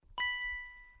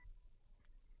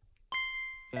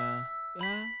yeah,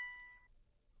 yeah,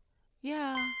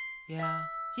 yeah, yeah,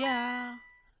 yeah,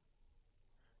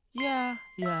 yeah,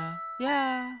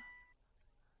 yeah,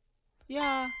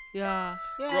 yeah, yeah,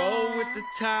 yeah. Roll with the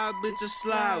tide, bitch, I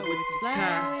slide with the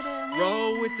tide.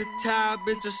 Roll with the tide,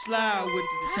 bitch, I slide with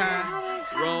the tide.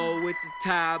 Roll with the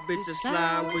tide, bitch, I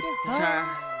slide with the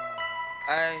tide.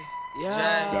 Ayye,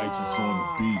 Yeah. Dice is on the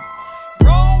beat.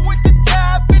 roll with the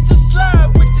tide, bitch, I slide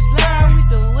with the tide.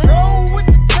 Roll with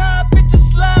the tide, bitch, I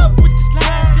slide with the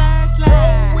tide.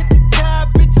 Roll with the tide,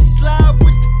 bitch, I slide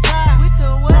with the tide.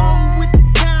 Roll with the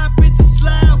tide, bitch, I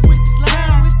slide with the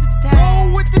tide.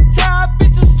 Roll with the tide,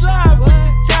 bitch, I slide with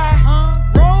the tide.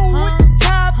 Roll with the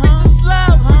tide, bitch, I slide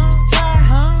with the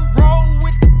tide. Roll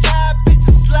with the tide, bitch,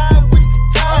 I slide with the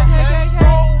tide.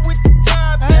 Roll with the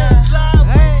tide, bitch, I slide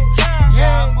with the tide.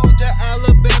 Yeah, I moved to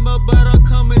Alabama, but I'm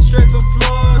coming straight from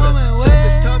Florida.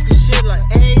 Suckers talking shit like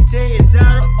AJ is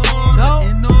out of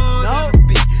order. In order to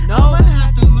be, I'ma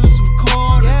have to lose some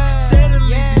quarters.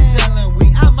 Steadily be selling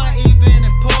weed, I might even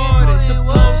import it.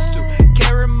 Supposed to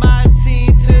carry my team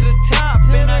to the top,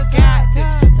 and I got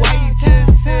this. Why you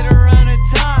just sit around the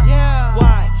top?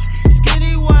 Watch,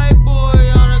 skinny white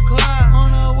boy on the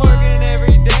clock, working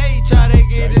every day, try to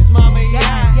get his mama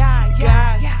gas.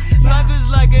 Life is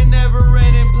like a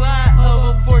never-ending plot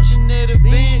of unfortunate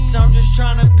events. I'm just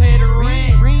trying to pay the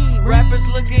rent. Rappers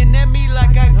looking at me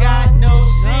like I got no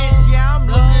sense. Yeah, I'm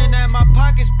looking at my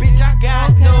pockets, bitch, I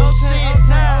got no sense.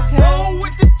 Roll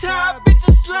with the tide, bitch,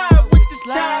 I slide with the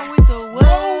tide.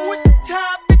 Roll with the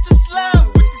tide, bitch, I slide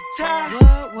with the tide.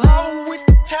 Roll with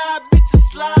the tide, bitch, I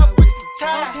slide with the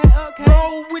tide.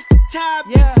 Roll with the tide,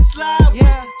 bitch, I slide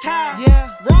with the tide.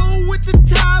 Roll with the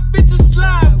tide, bitch, I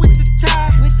slide with the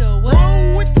tide. Roll